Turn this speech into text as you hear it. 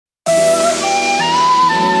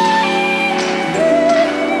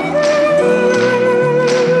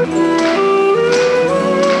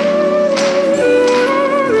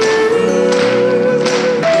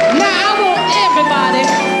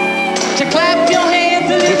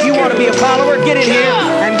If you want to be a follower, get in here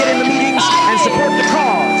and get in the meetings and support the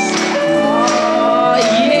cause.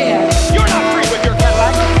 Yeah. You're not free with your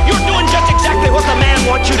Cadillac. You're doing just exactly what the man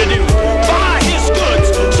wants you to do. Buy his goods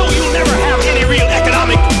so you'll never have any real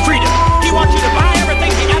economic freedom. He wants you to buy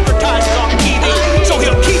everything he advertises on TV, so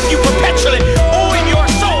he'll keep you perpetually owing your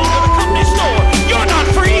soul to the company store. You're not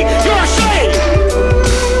free, you're a slave.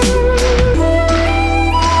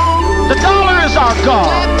 The dollar is our God.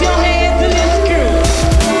 Clap your hands to this crew.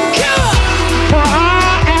 For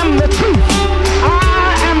I am the truth.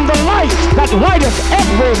 I am the light that lighteth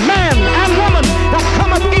every man and woman that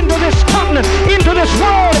cometh into this continent, into this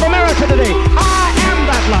world of America today. I am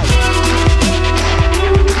that light.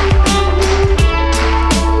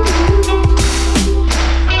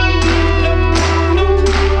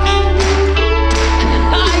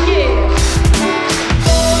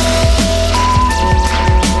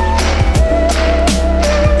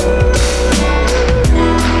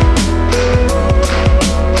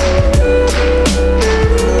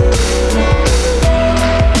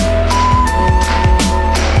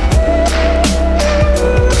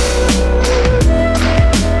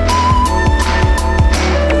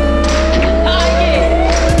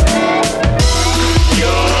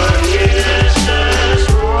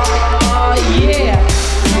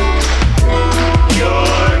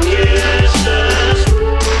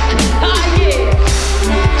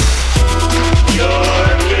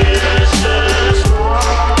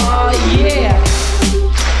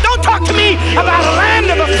 About a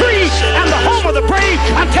land of the free and the home of the brave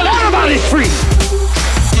until everybody's free.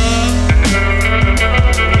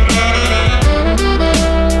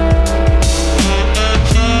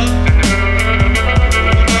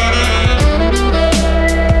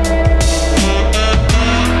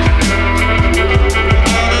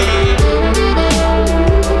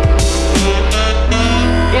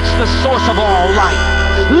 It's the source of all life.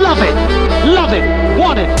 Love it,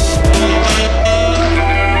 want it.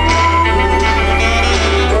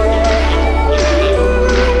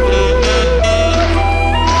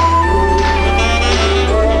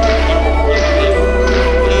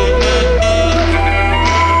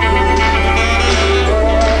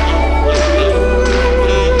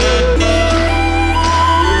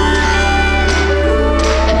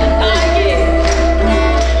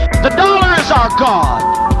 The dollar is our God.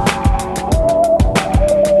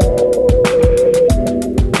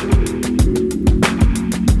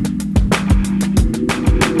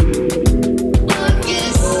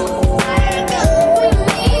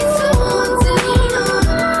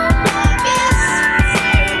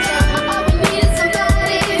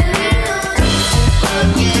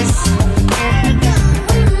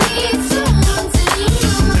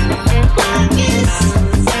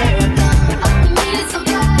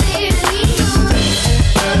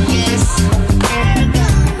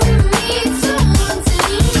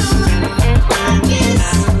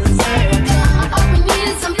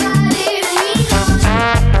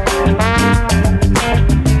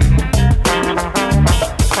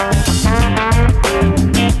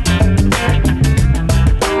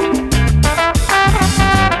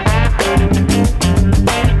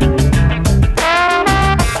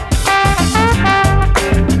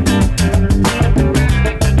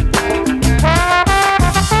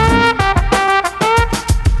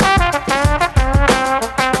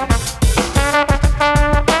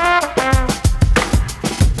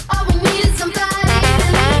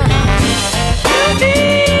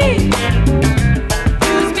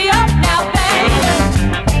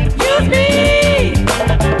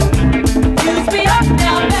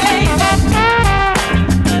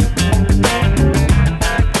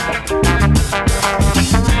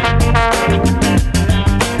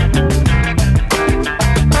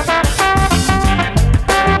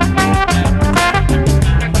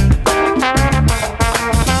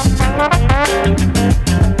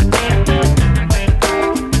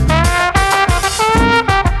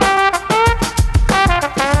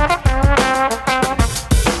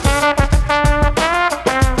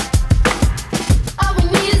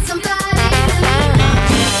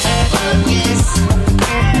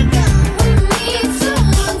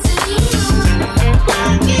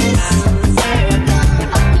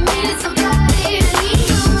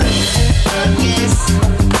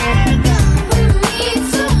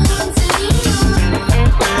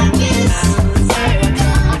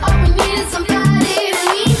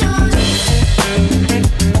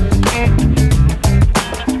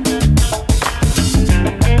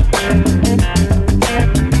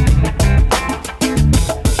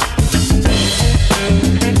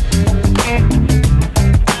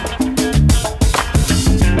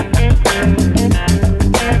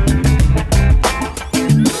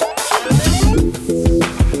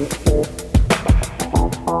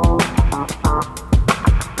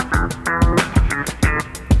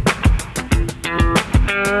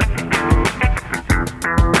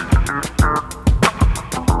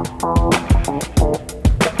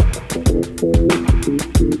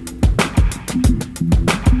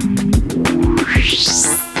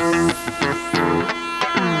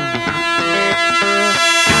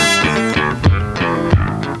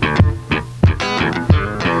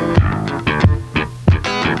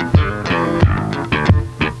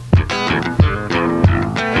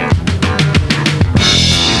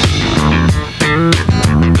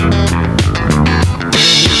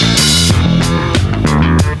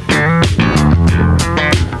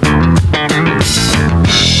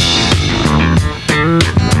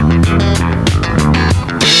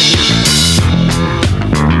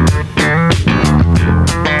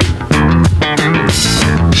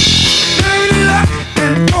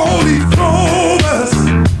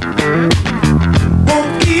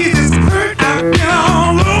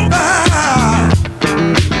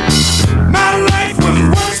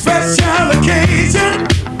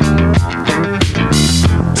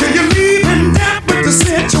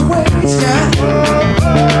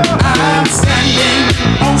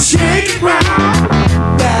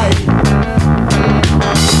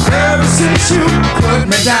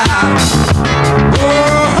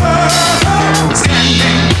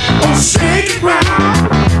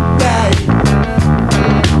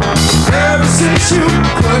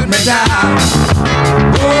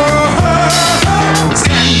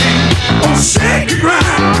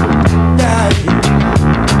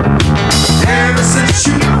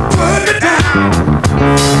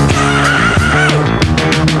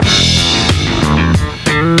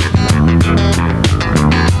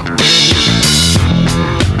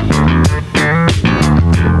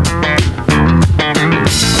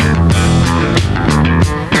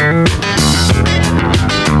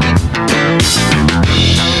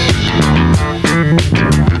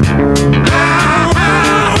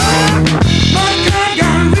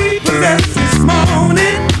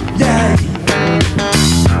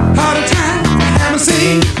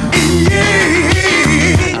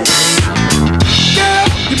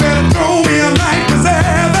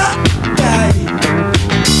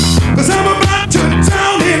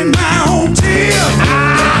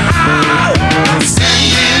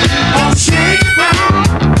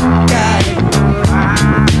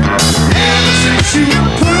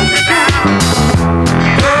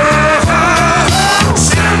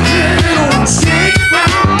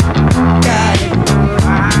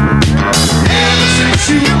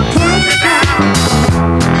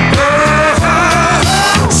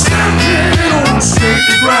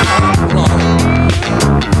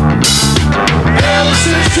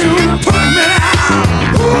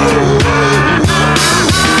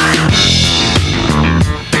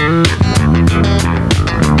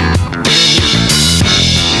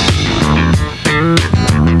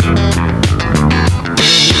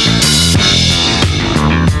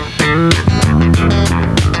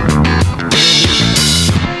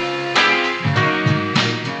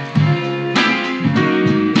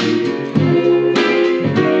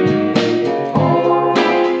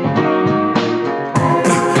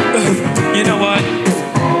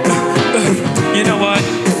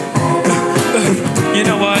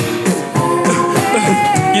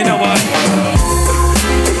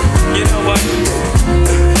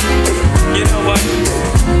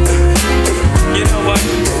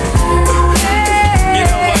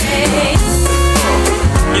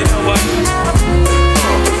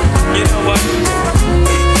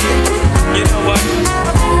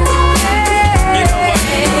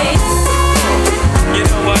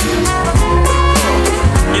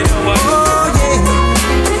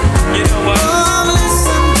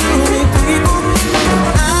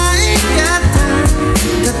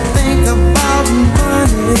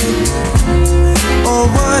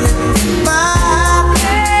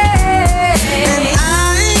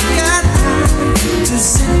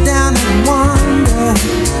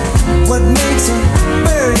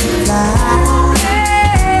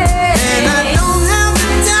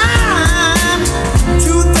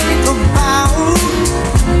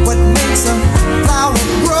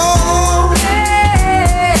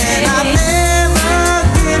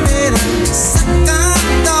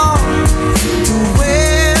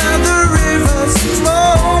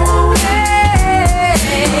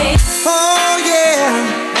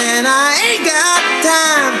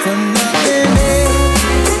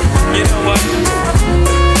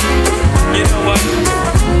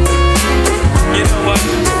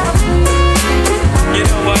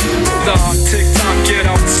 TikTok, get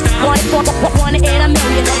on stop. 1 in a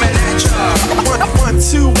million. Coming at ya. 1,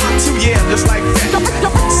 2, 1, 2, yeah, just like that.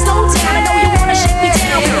 Slow down, I know you wanna shake me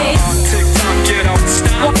down, babe. TikTok, get on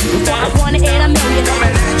stop. 1 in a million.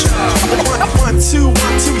 Coming at ya. 1, 2, 1, 2,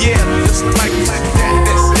 yeah, just like that.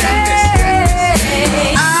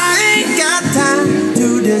 I ain't got time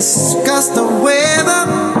to discuss the weather,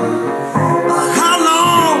 how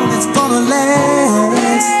long it's gonna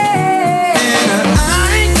last. And I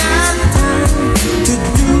ain't got time to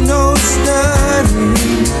do no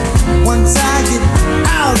studying once I get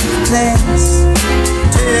out of class.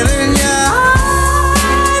 Telling ya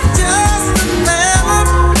I'm just a fella,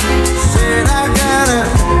 said I got a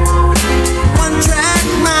one-track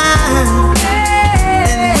mind.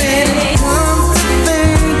 And when it comes to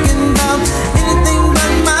thinking about anything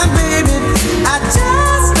but my baby, I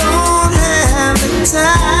just don't have the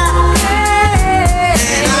time.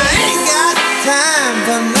 And I ain't got time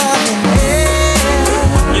for nothing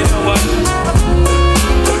else. You know what?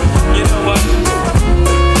 You know what?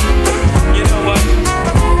 You know what?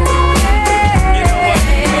 You know what?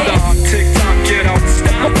 TikTok, get on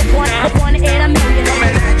stop. 1 in a million.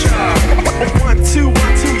 Coming at ya. 1, 2, 1,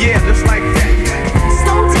 2, yeah, just like that.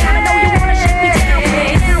 Slow down, I know you wanna shake me down,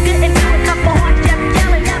 babe. Down, get into a couple hearts, yep,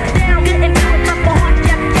 yelling. Down, get into a couple hearts,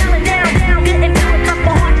 yep, yelling. Down, get into a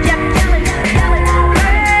couple hearts, yep, yelling.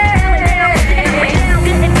 Down,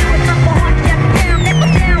 get into a couple hearts, yep, down,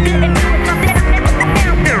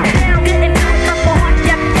 get into a couple hearts,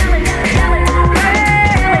 yep, yelling.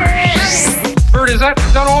 Bert, is that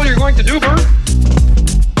all you're going to do, Bert?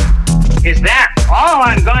 Is that all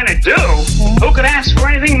I'm going to do? Who could ask for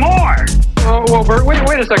anything more? Well, Bert, wait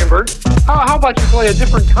a second, Bert. How about you play a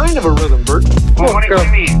different kind of a rhythm, Bert? Well, what do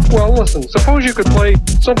you mean? Well, listen, suppose you could play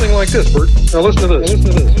something like this, Bert. Now listen to this.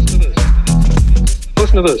 Listen to this.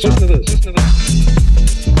 Listen to this. Listen to this.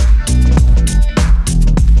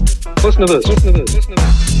 Listen to this. Listen to this. Listen to this. Listen to this.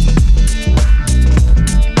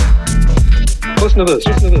 Listen to this. Listen to this. Listen to this. Listen to this.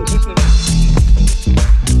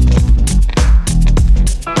 Listen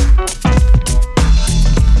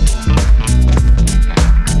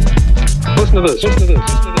to this. Listen to this. Listen to this.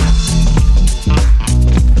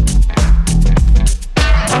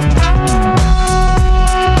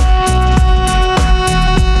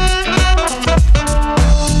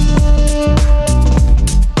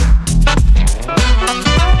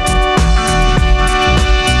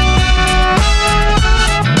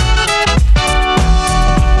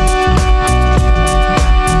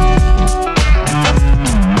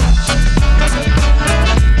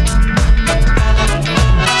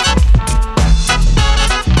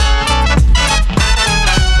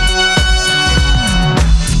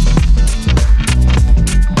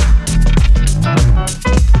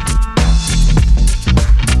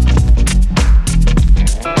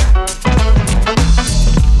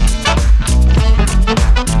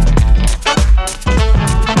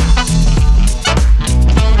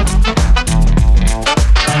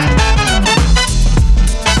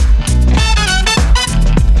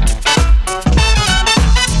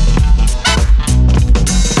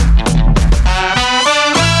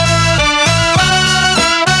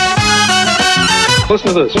 Listen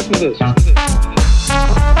to this. Listen to this.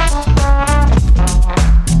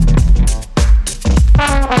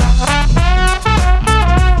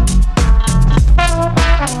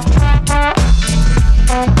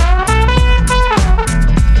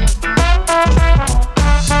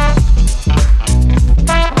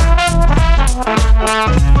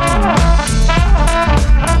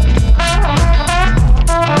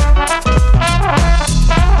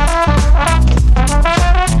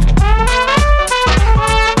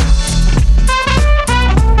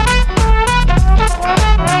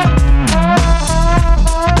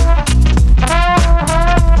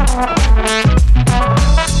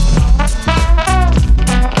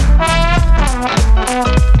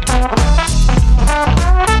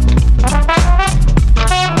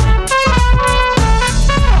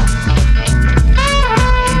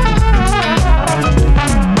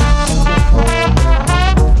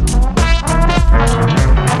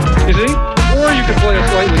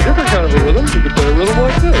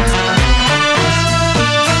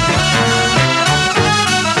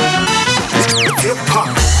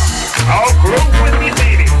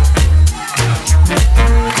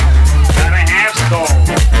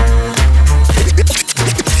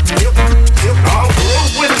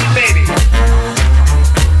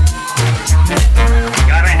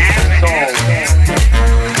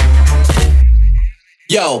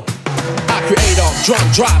 Yo, I create off drum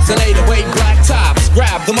drops and 808 black tops.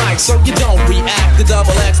 Grab the mic so you don't react. The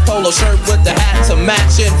double X polo shirt with the hat to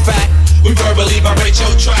match. In fact, we verbally vibrate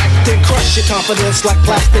your track. Then crush your confidence like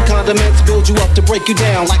plastic condiments. Build you up to break you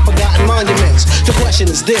down like forgotten monuments. The question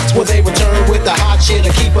is this, will they return with the hot shit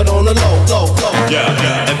or keep it on the low, low, low?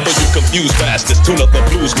 Yeah, and for you confused bastards, tune up the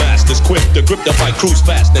blues masters, quick to grip the mic, cruise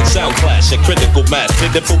fast and sound clash. A critical mass,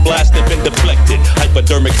 pitiful blast have been deflected.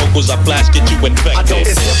 Hypodermic vocals I flash, get you infected. I don't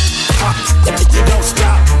hip hop, you don't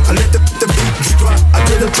stop. I let the beat drop. I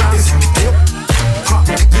do the drop. It's hip hop,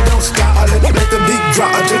 you don't stop. I let the beat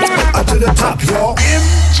drop. I do the top, y'all.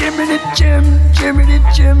 Jiminy Chim,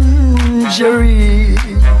 Cheree.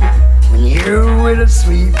 When you're with a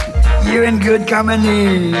sweet, you're in good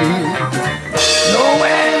company.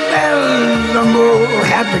 Nowhere else a more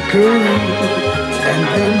happy crew than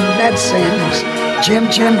them that sings Chim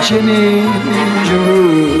Chimmy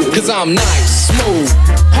Jarreau. Cause I'm nice, smooth,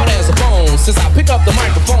 hard as a bone. Since I pick up the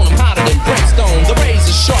microphone, I'm hotter than brimstone. The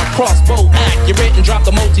razor sharp, crossbow accurate, and drop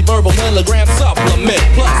the multi-verbal milligram supplement.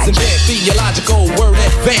 Plus invent theological word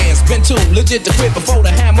advanced. Been too legit to quit before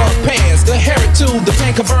the hammer pans. The Herod to the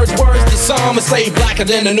pen converts words to some and say blacker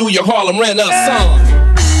than the New York Harlem Renaissance.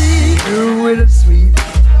 You with a sweet,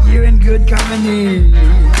 you're in good company.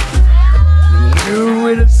 You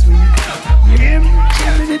with a sweet,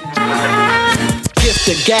 Gift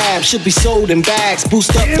the gab should be sold in bags.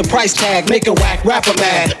 Boost up the price tag, make a whack rapper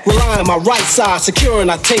mad. Rely on my right side, securing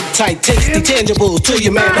I take tight, tasty, tangible to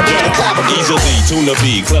your man. Easily, tuna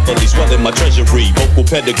be cleverly swelling my treasury. Vocal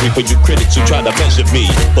pedigree for you critics who try to measure me.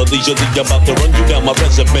 But leisurely about to run you down my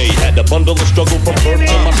resume. Had a bundle of struggle from birth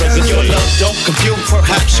to my present Your day. love don't compute,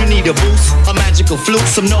 perhaps you need a boost. A magical fluke,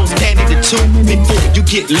 some nose candy to two. Before you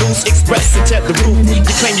get loose, express and tell the root. You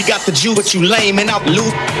claim you got the juice, but you lame and out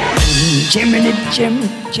loose. Jiminy Chim,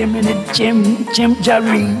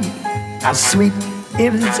 Cheree. How sweet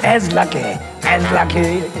is as lucky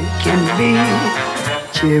can be.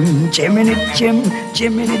 Jiminy Chim,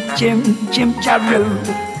 Jarreau.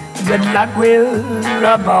 Good luck will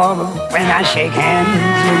rub off when I shake hands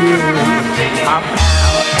with you. Now,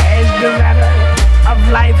 as the ladder of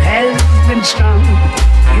life has been strung,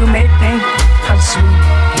 you may think of sweet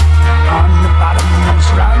on the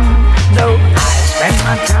bottommost rung. Though I spend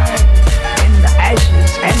my time in the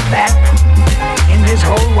ashes and back, in this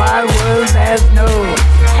whole wide world there's no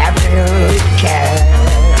happier cat.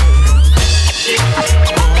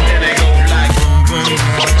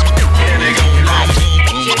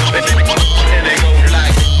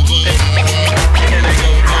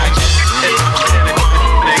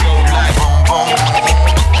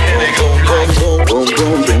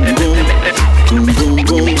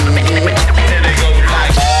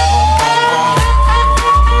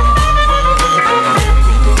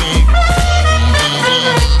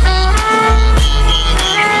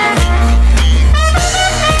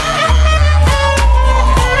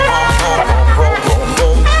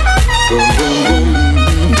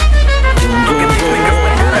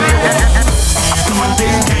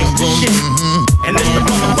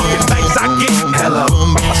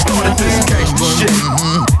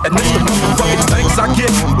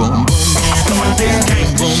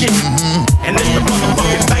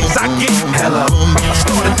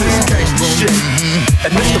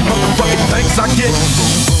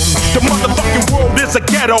 The motherfucking world is a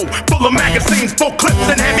ghetto, full of magazines, full clips,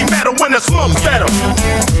 and heavy metal when the smoke settles.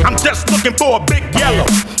 I'm just looking for a big yellow.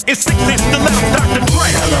 It's 6 inch stiletto, Dr. Dre.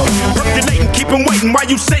 Percolating, keep 'em waiting while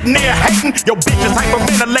you sitting there hating. Your bitch is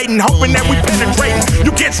hyperventilating, hoping that we penetrating.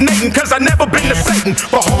 You get snating, cause I never been to Satan.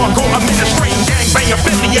 For hardcore administrating, gangbang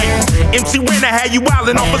affiliating. MC Winner had you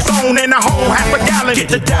wildin' off a zone and a whole half a gallon. Get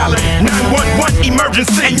the dollar, 911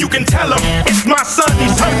 emergency. And you can tell him, it's my son,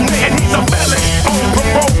 he's hurting and he's a felon. On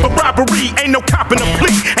parole for robbery, ain't no copping a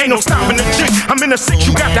plea, ain't no stopping the G. I'm in a 6,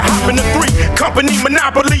 you got to hop in a 3. Company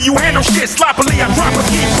monopoly, you handle shit sloppily, I drop a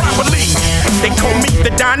key properly. They call me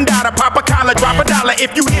the Don Dada, pop a collar, drop a dollar.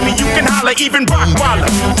 If you hear me, you can holler, even Rockwaller.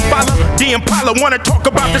 Follow the Impala, wanna talk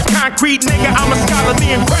about this concrete nigga, I'm a scholar,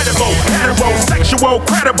 the incredible. Heterosexual,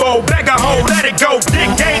 credible, beggar hoe, let it go. Dick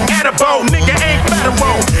ain't edible, nigga ain't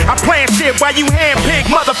federal. I plan shit while you handpick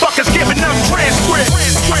motherfuckers giving up transcript.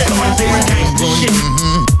 Start this gangsta shit,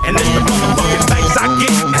 and it's the motherfucking things I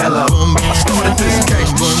get. Hello, I started this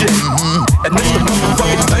gangsta shit, and it's the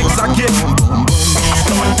motherfucking things I get. I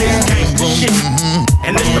started this gangsta shit,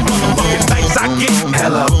 and it's the motherfucking things I get.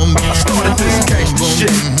 Hello, I started this gangsta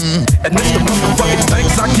shit, and it's the motherfucking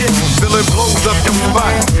things I get. Feeling blows up your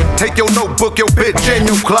spot. Take your notebook, your bitch, and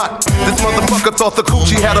your clock. This motherfucker thought the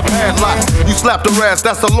coochie had a padlock. You slapped her ass,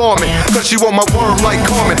 that's alarming, cause she want my worm like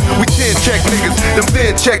Carmen. We chin check niggas, them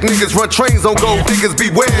thin check niggas. Run trains on gold diggers,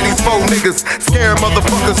 beware these faux niggas. Scaring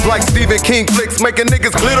motherfuckers like Stephen King flicks. Making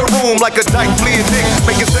niggas clear the room like a dyke fleeing dick.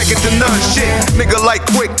 Making second to none shit, nigga like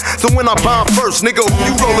quick. So when I bomb first, nigga, who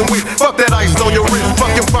you rolling with? Fuck that ice on your wrist,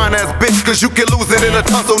 fuck your fine ass bitch, cause you can lose it in a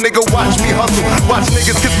tussle. Nigga, watch me hustle. Watch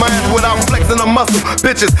niggas kiss my ass without flexing a muscle.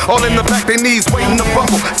 Bitches all in the back, they knees waiting to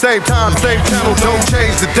buckle. Same time, same channel, don't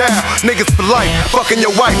change the dial. Niggas for life, fucking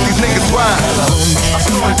your wife, these niggas ride. I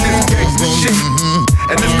started this gangsta shit,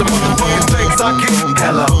 and it's the motherfucking things I get.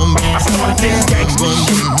 Hello, I started this gangsta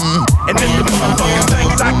shit, and it's the motherfucking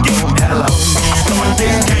things I get. Hello, I started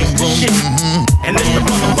this gangsta shit, and it's the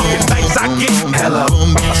motherfucking things I get. Hello,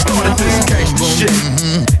 I started this gangsta shit,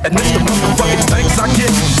 and it's the motherfucking things I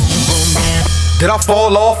get. Did I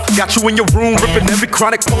fall off? Got you in your room ripping every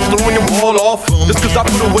chronic poster on your wall off. Just cause I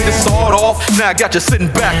put away the Sard off. Now I got you sitting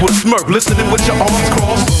back with a smirk, listening with your arms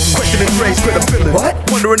crossed. Questioning Dre's credibility. What?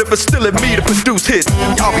 Wondering if it's still in me to produce hits.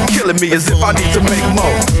 Y'all be killing me as if I need to make more.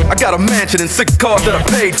 I got a mansion and 6 cars that I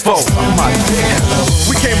paid for. My dick.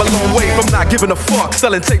 We came a long way from not giving a fuck,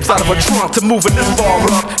 selling tapes out of a trunk to moving this far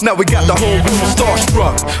up. Now we got the whole world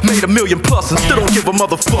starstruck. Made $1 million plus and still don't give a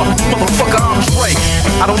motherfuck. Motherfucker, I'm Drake.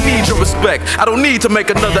 I don't need your respect. I don't need to make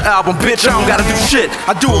another album, bitch. I don't gotta do shit.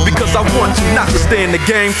 I do it because I want to, not to stay in the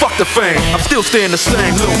game. Fuck the fame. I'm still staying the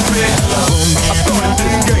same, little bitch. I started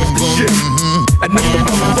this gangsta shit, and it's the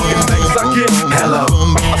motherfucking things I get. Hello.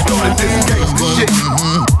 I started this gangsta shit,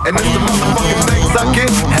 and it's the motherfucking things I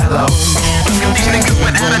get. Hello. Look at these niggas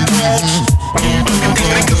with attitudes. Look at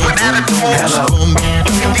these niggas with attitudes. Hello.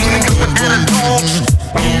 Look at these niggas with attitudes.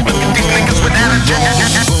 Look at these niggas with attitudes.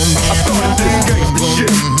 I started this gangsta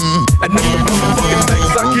shit, and it's the motherfucking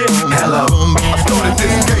things I get. Hello. I started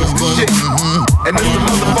this gangsta shit, and it's the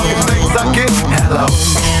motherfucking things I get. Hello.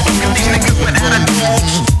 Look at these niggas with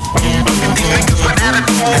attitudes. Look at these niggas with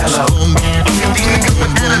attitudes. Hello. Look at these niggas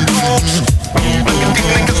with attitudes. Look at these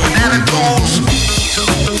niggas with attitudes.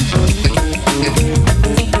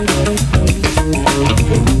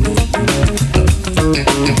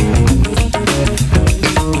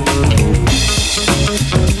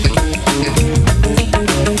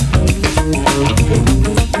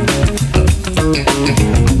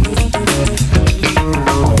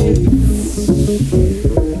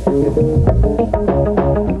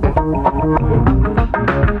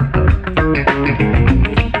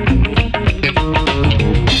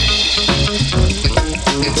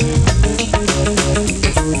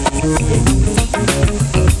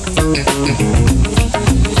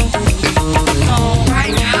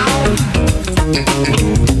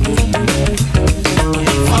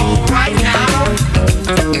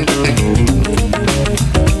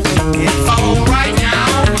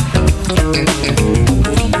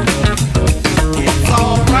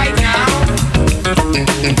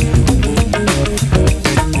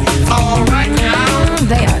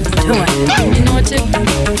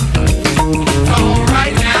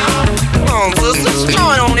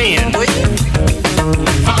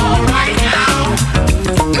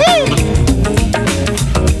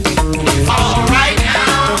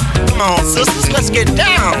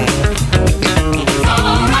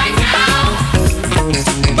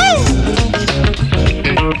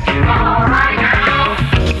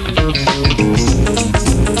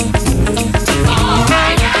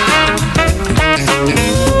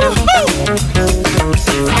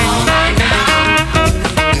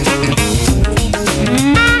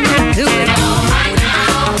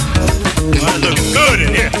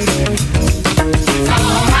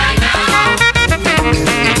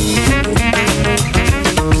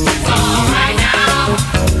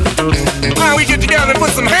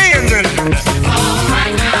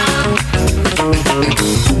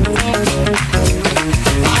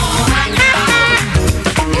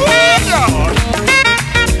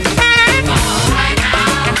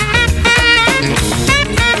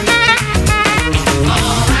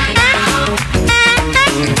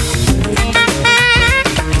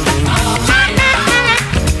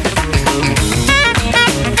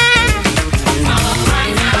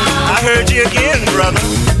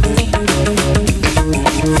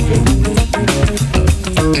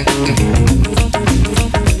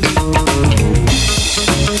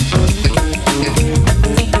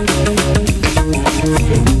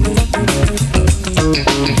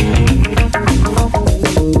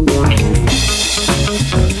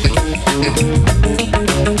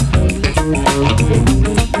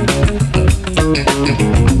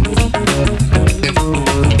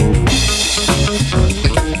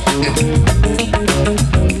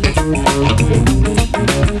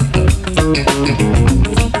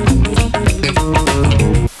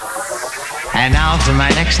 And now for my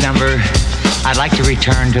next number, I'd like to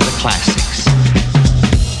return to the classics.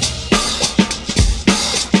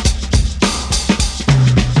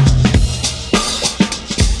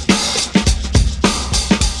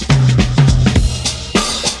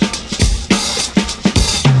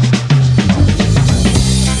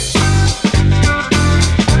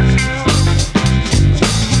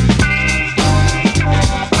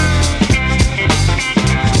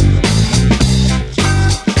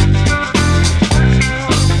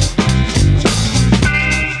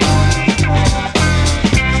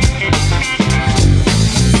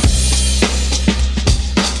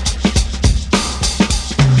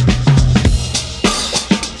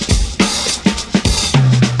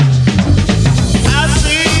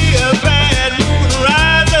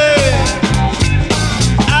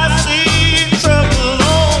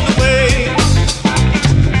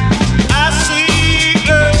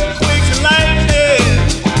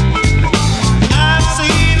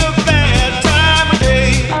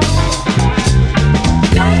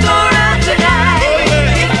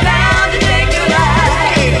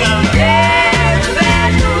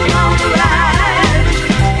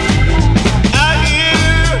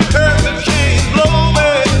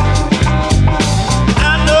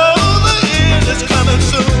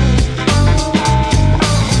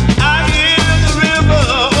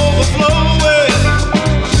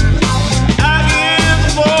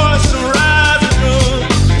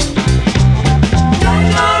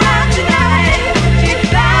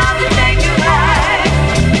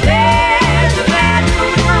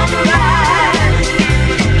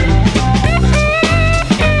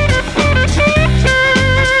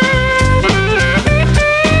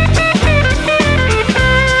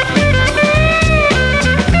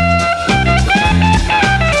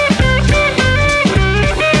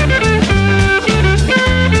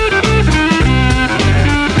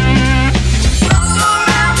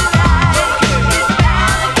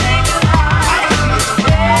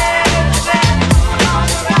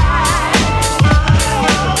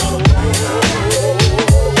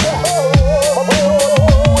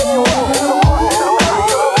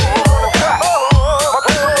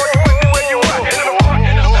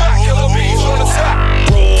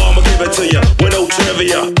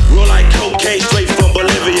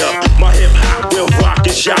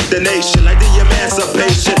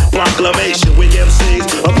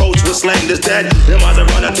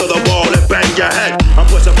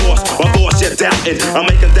 I'm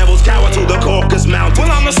making devils cower to the Caucasus Mountain.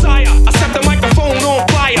 Well, I'm Messiah. I set the microphone on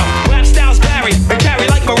fire. Rap styles vary and carry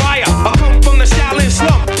like Mariah. I come from the Shaolin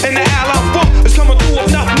slump, and the Allied bump is coming through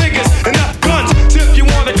enough niggas, enough guns. So if you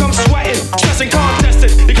wanna come sweating, stressing,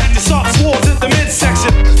 contesting, you got your soft swords at the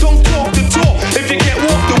midsection. Don't talk the talk if you can't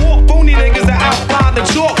walk the walk. Bony niggas that outline the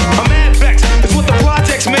chalk. I'm mad vexed. It's what the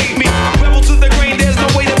projects made me. Rebel to the grain, there's no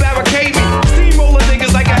way to barricade me. Steamroller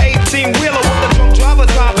niggas like an 18-wheeler with the drunk driver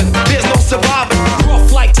driving. There's no surviving.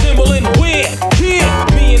 Like Timberland, where? Here,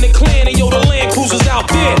 me and the clan, and yo, the Land Cruisers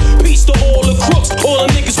out there. Peace to all the crooks, all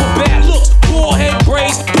the niggas with bad looks. Bald head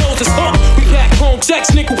braids, bills is up. We pack chrome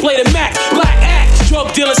checks, nickel plated max. Black axe,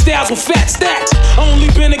 drug dealing styles with fat stacks. I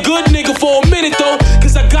only been a good nigga for a minute though,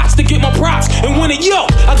 cause I got to get my props and win it. Yo,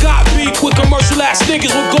 I got beef with commercial ass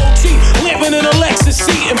niggas with gold teeth, lamping in a Lexus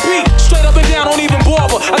seat and beat. Straight up and down, don't even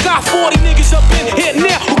bother. I got 40 niggas up in here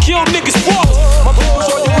now who killed niggas' fathers. My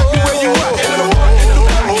boys, are you with me where you at?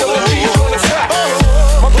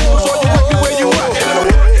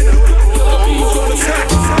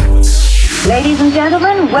 Ladies and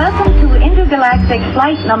gentlemen, welcome to intergalactic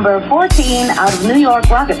flight number 14 out of New York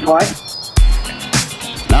Rocketport.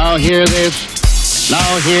 Now hear this.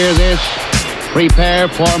 Now hear this. Prepare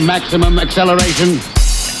for maximum acceleration.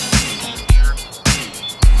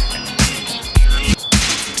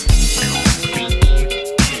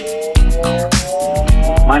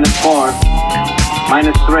 -4,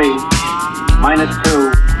 -3,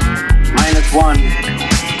 -2, -1,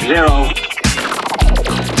 0.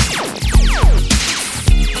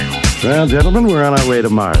 Well, gentlemen, we're on our way to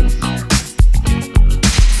Mars.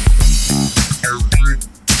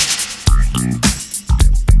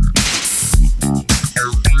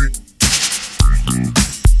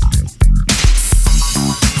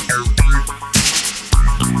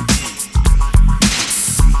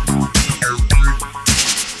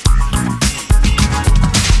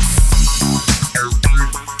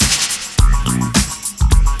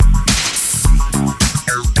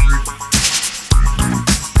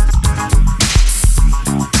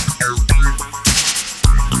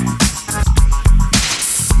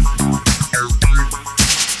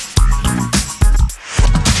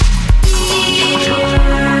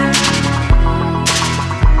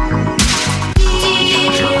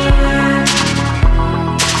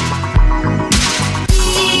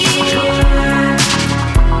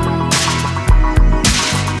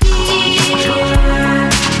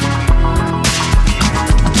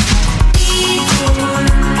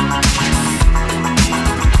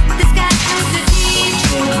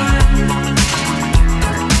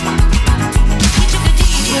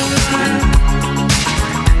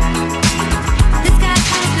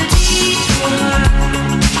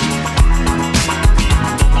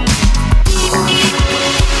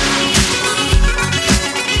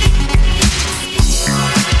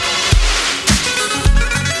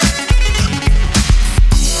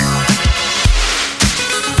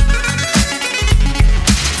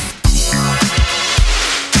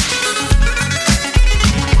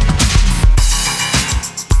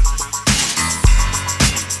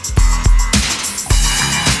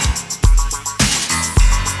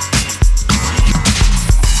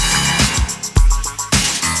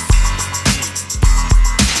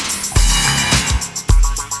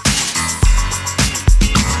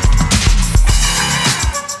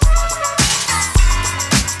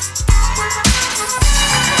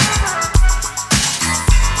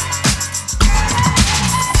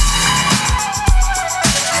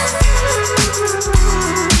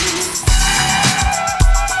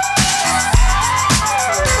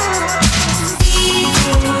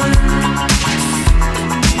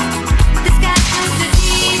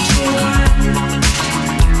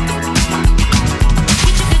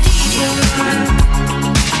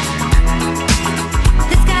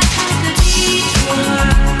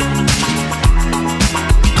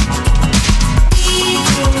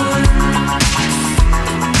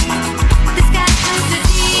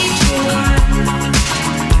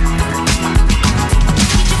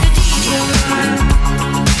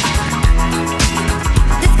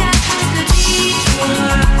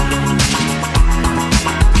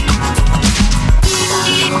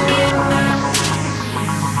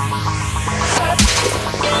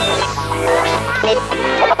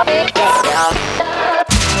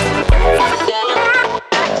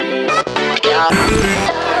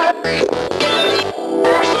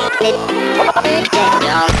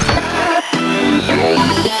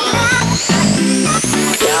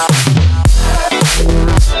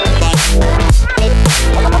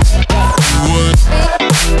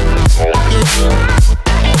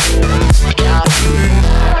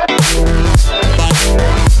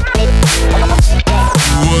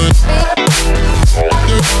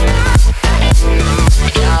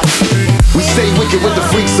 With the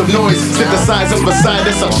freaks of noise, synthesize us beside,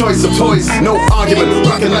 that's our choice of toys. No argument,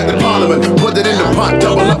 rockin' like the parliament. Put it in the pot,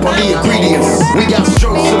 double up on the ingredients. We got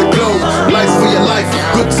strokes to the globe, lights for your life.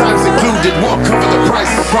 Good times included, won't cover the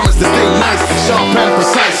price. Promise to stay nice, sharp and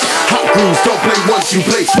precise. Hot grooves, don't play once, you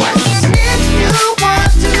play twice. If you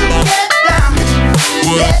want to get down,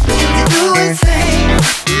 let the music do its thing.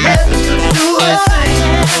 Let the music do its thing.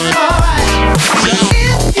 Alright. If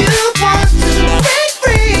you want to break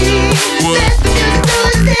free, let the music do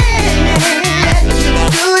its thing. Let the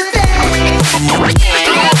music do its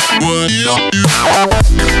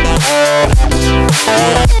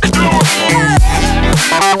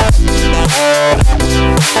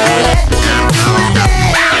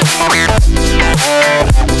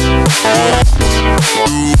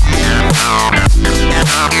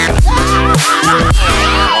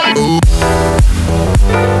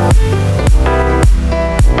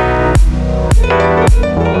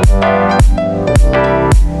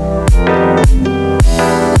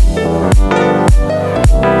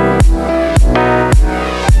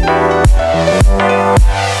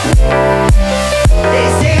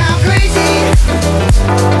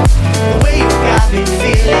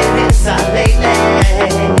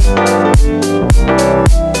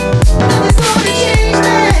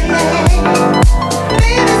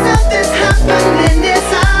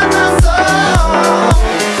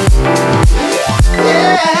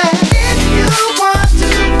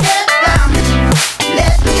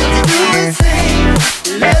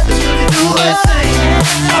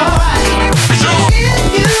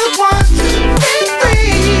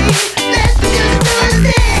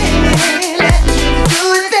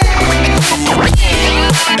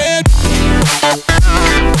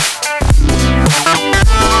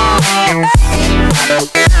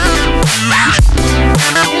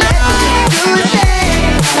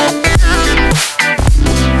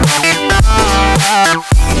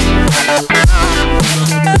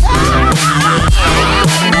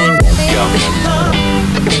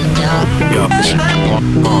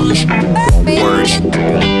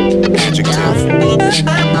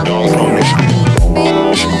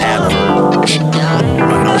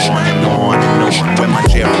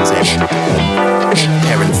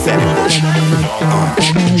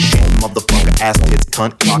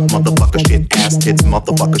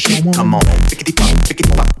Motherfucker shit, come on. Pickety pop, pickety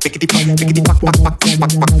pop, pickety pop, pickety pop, pop, pop, pop,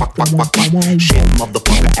 pop, pop, pop, pop, pop. Shit,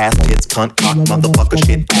 motherfucker, ass tits, cunt, cock, motherfucker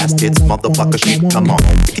shit, ass tits, motherfucker shit, come on.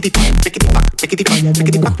 Pickety pop, pickety pop, pickety pop,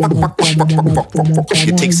 pickety pop, pop, pop, pop, pop, pop, pop, pop.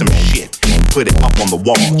 You take some shit, put it up on the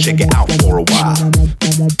wall, check it out for a while.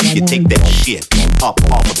 You take that shit up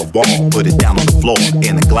off of the wall, put it down on the floor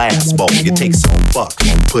in a glass bowl. You take some fuck,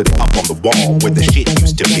 put it up on the wall where the shit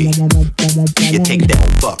used to be. You take that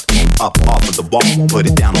fuck up off of the wall, put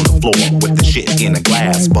it down on the floor with the shit in a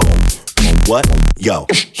glass bowl. What? Yo,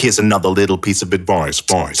 here's another little piece of advice.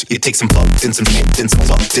 You take some fuck, then some shit, then some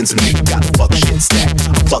fuck, then some shit. Got a fuck shit stack,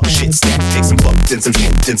 a fuck shit stack. Take some fuck, then some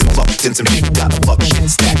shit, then some fuck, then some shit. Got a fuck shit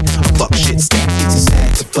stack, a fuck shit stack. It's a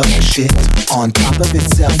stack to fuck shit on top of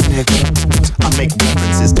itself, nigga. I make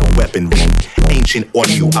references to weaponry, ancient or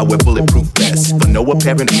new. I wear bulletproof vests for no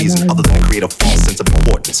apparent reason other than to create a false sense of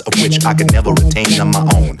importance, of which I could never retain on my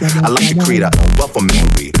own. I like to create a wealth of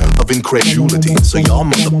memory of incredulity, so y'all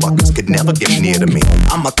motherfuckers could never get near to me.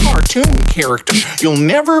 I'm a cartoon character. You'll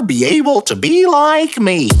never be able to be like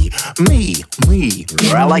me. Me.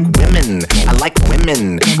 I like women. I like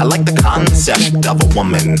the concept of a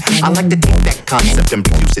woman. I like to take that concept and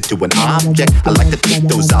reduce it to an object. I like to take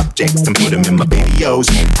those objects and put them in my videos.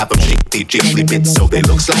 Have them shake their jiggly bits so they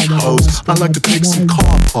look like hoes. I like to take some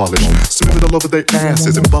car polish, smooth it all over their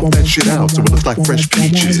asses and buff that shit out so it looks like fresh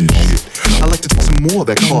peaches and shit. I like to take some more of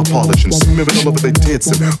that car polish and smooth it all over their tits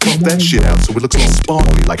and buff that shit out so it looks all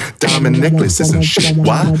sparkly like diamond necklaces and shit.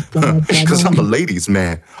 Why? Cause I'm a ladies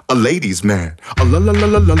man. A ladies man. A ladies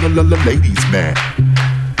man.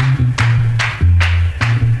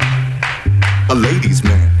 A ladies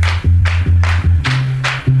man.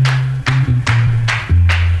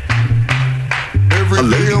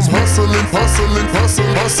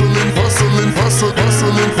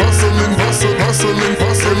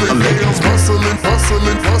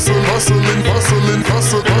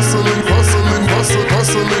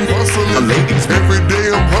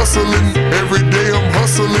 Every day I'm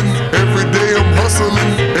hustling. Every day I'm hustling.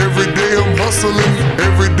 hustling.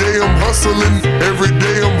 Every day I'm hustling. Every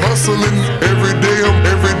day I'm hustling. Every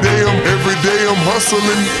day I'm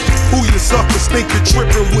hustling. Who you suckers think you're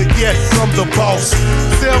tripping with? Yes, I'm the boss.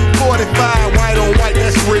 745, white on white,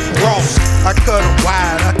 that's Rick Ross. I cut them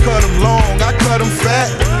wide, I cut them long, I cut them fat.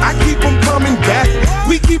 I keep them coming back,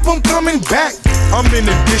 we keep them coming back. I'm in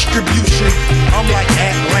the distribution, I'm like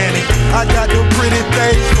Atlantic. I got them pretty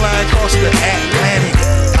things flying across the Atlantic.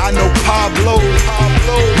 I know Pablo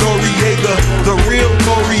Noriega, the real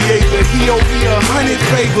Noriega. He owe me 100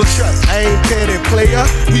 favors. I ain't petty player,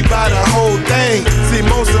 we buy the whole thing. See,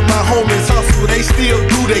 most of my homies hustle, they still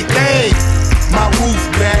do they thing. My roof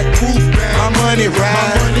back, my money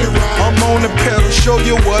ride. I'm on the pedal, show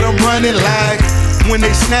you what I'm running like. When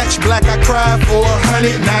they snatch black, I cry for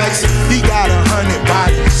 100 nights. He got 100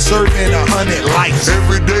 bodies, serving 100 lives.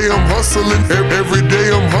 Every day I'm hustling. Every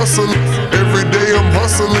day I'm hustling. Every day I'm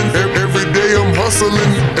hustling. Every day I'm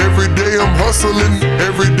hustling. Every day I'm hustling.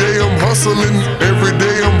 Every day I'm hustling. Every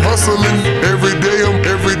day I'm hustling.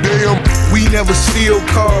 Every day I'm. We never steal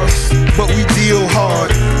cars, but we deal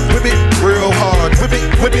hard. Whip it real hard. Whip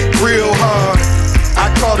it real hard. I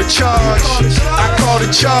call the charge, I call the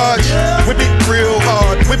charge. Whip it real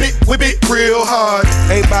hard, whip it real hard.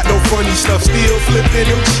 Ain't about no funny stuff, still flipping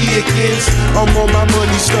them chickens. I'm on my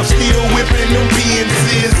money stuff, still whipping them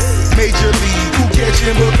BNCs. Major league, who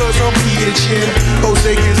catching because I'm pitching?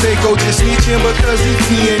 Jose Canseco just snitching because he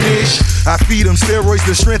fiendish. I feed them steroids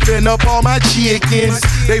to strengthen up all my chickens.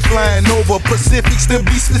 They flying over Pacifics to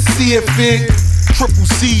be specific. Triple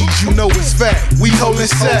C's, you know it's fat. We holding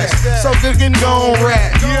sacks, so they can go on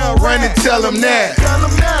rap. Run and tell them that.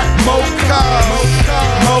 More cars,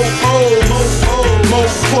 more O's,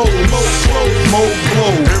 more clothes, more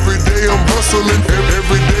blow. Every day I'm hustling.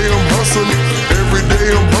 Every day I'm hustling. Every day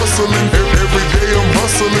I'm hustling. Every day I'm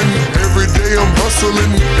hustling. Every day I'm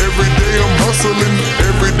hustling. Every day I'm hustling.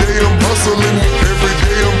 Every day I'm hustling. Every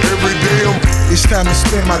day I'm. It's time to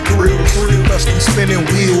spin my thrills, custom spinning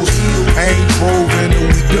wheels. I ain't drove in a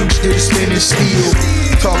week, them still spinning steel.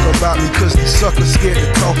 Talk about me, cause these suckers scared to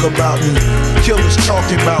talk about me. Killers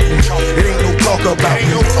talking about me, it ain't no talk about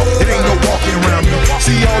me. It ain't no walking around me.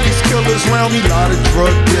 See all these killers around me, lot of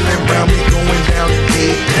drug dealing around me, going down in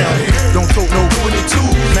Dead County. Don't talk no 22,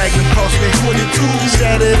 Magnum cost me 22.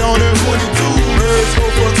 Sat it on her 22, birds go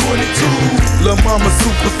for 22. Lil' mama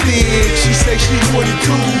super thin, she say she 22.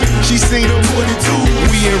 She seen them 22,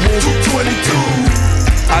 we in room 222.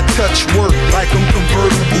 I touch work like I'm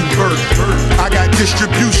convertible Burt. I got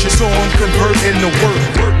distribution, so I'm converting the work.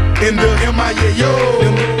 In the MIA, yo,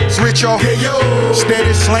 switch off, hey, yo,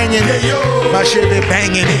 steady slanging, hey, yo, my shit be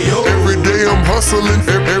banging, hey, yo. Every day I'm hustling.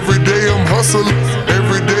 Every day I'm hustling.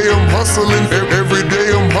 Every day I'm hustling. Every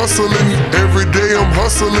day I'm hustling. Every day I'm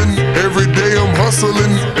hustling. Every day I'm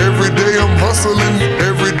hustling. Every day I'm hustling.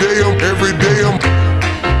 Every day I'm.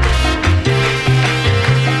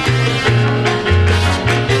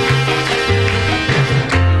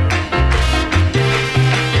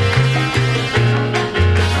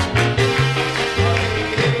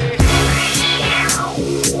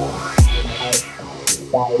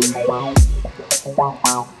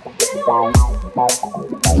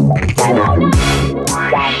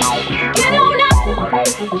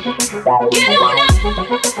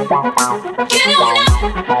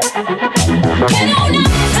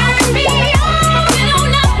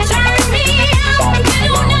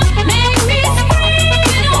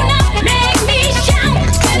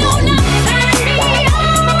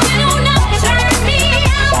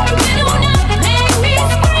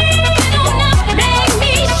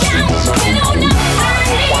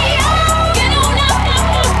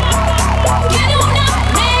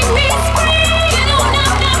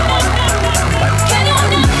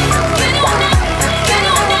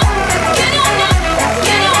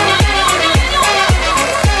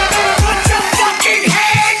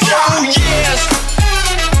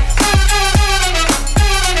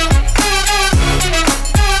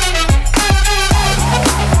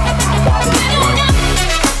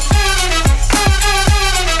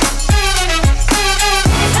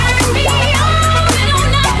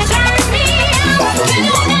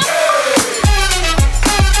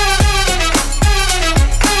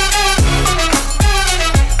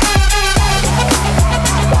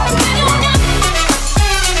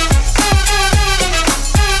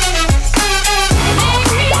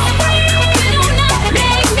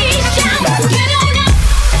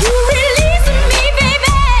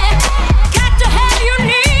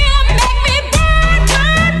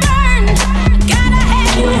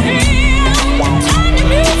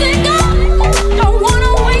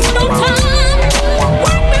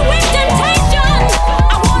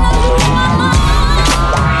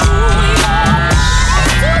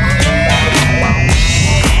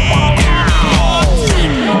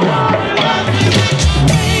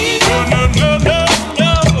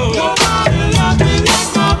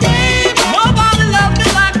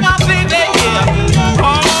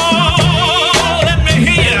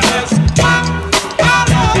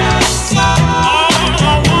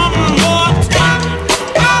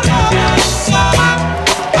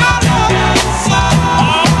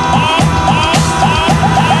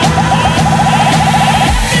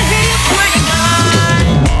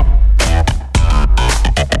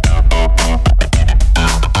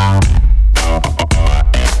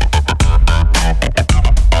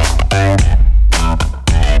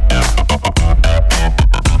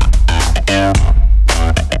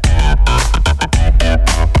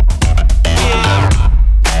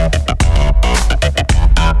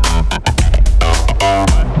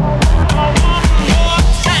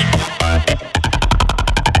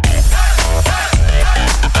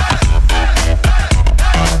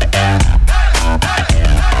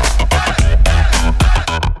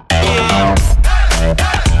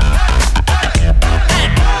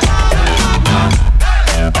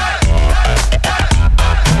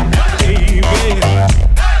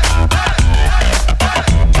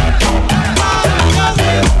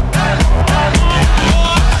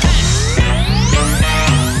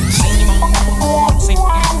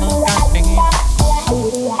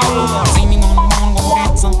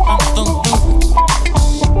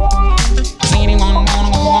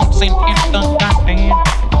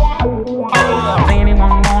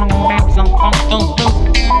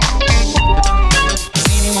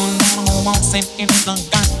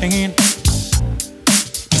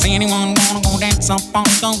 dance up on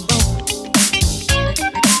the roof?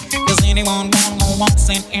 Does anyone wanna go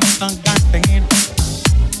waltzing in the garden?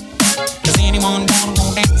 Does anyone wanna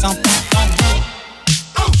go dance up on the roof?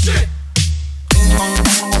 Oh shit! Anyone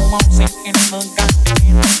wanna go waltzing in the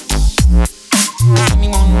garden? Does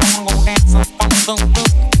anyone wanna go dance up on the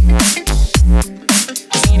roof?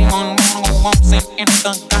 Does anyone wanna go waltzing in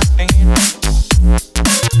the garden?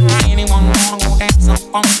 Does anyone wanna go dance up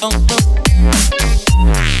on the roof?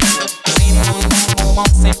 Does anyone wanna go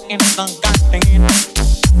waltzing in the garden?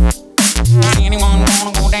 Does anyone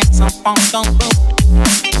wanna go dance up on the roof?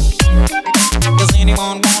 Does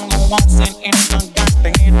anyone wanna go waltzing in the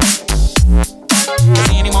garden? Does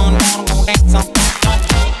anyone wanna go dance up on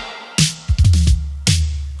the roof?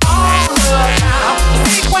 All around the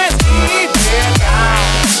sequence is down.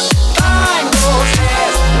 Time goes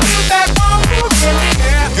fast. Keep that one move in the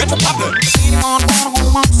air. Get the poppin'. Does anyone wanna go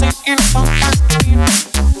waltzing in the garden?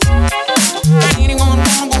 Does anyone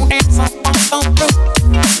wanna go dance up on the roof?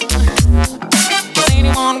 Does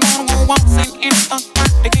anyone wanna go waltzing in the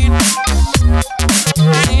garden?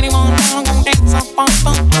 Does anyone wanna go dance up on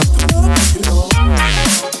the roof?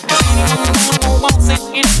 Does anyone wanna go waltzing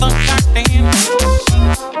in the garden?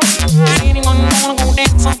 Does anyone wanna go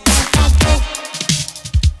dance up on the roof?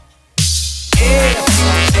 Yeah,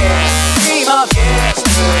 dream of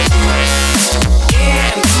yesterday.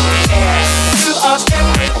 Yeah, do a step.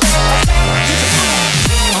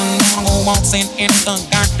 Anyone wanna go waltzing in the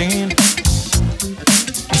garden?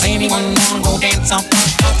 Does anyone wanna go dance up on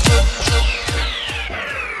the roof?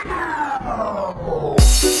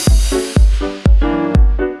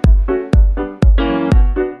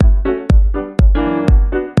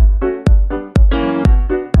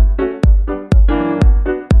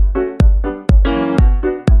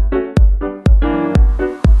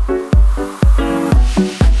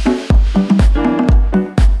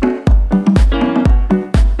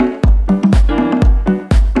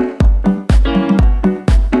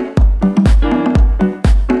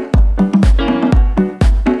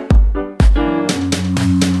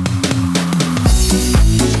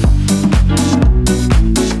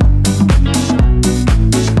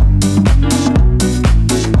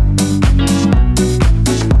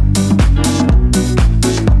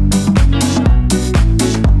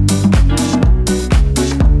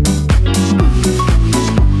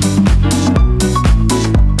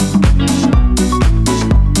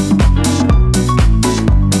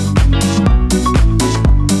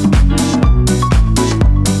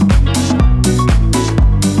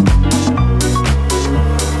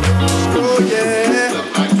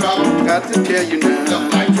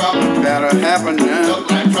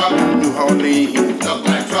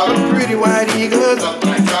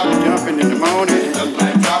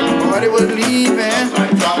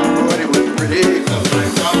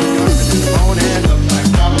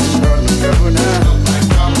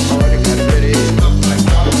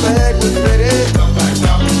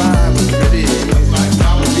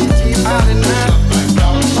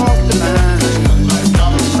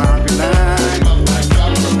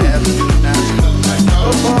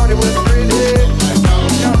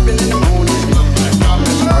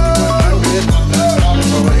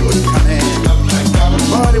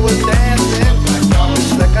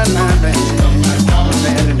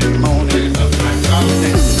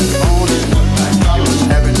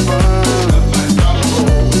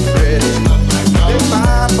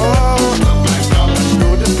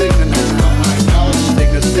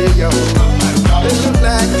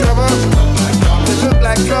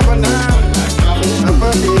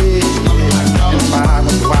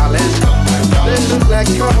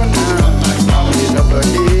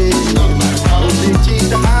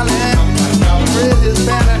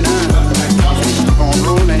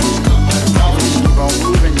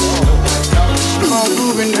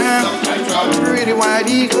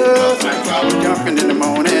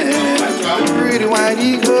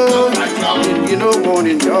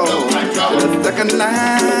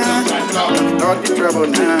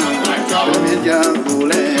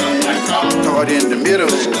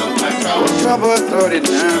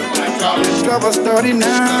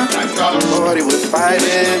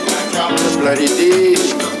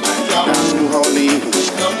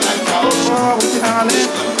 Go far with your hollering,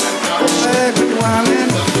 go back with your wildin'.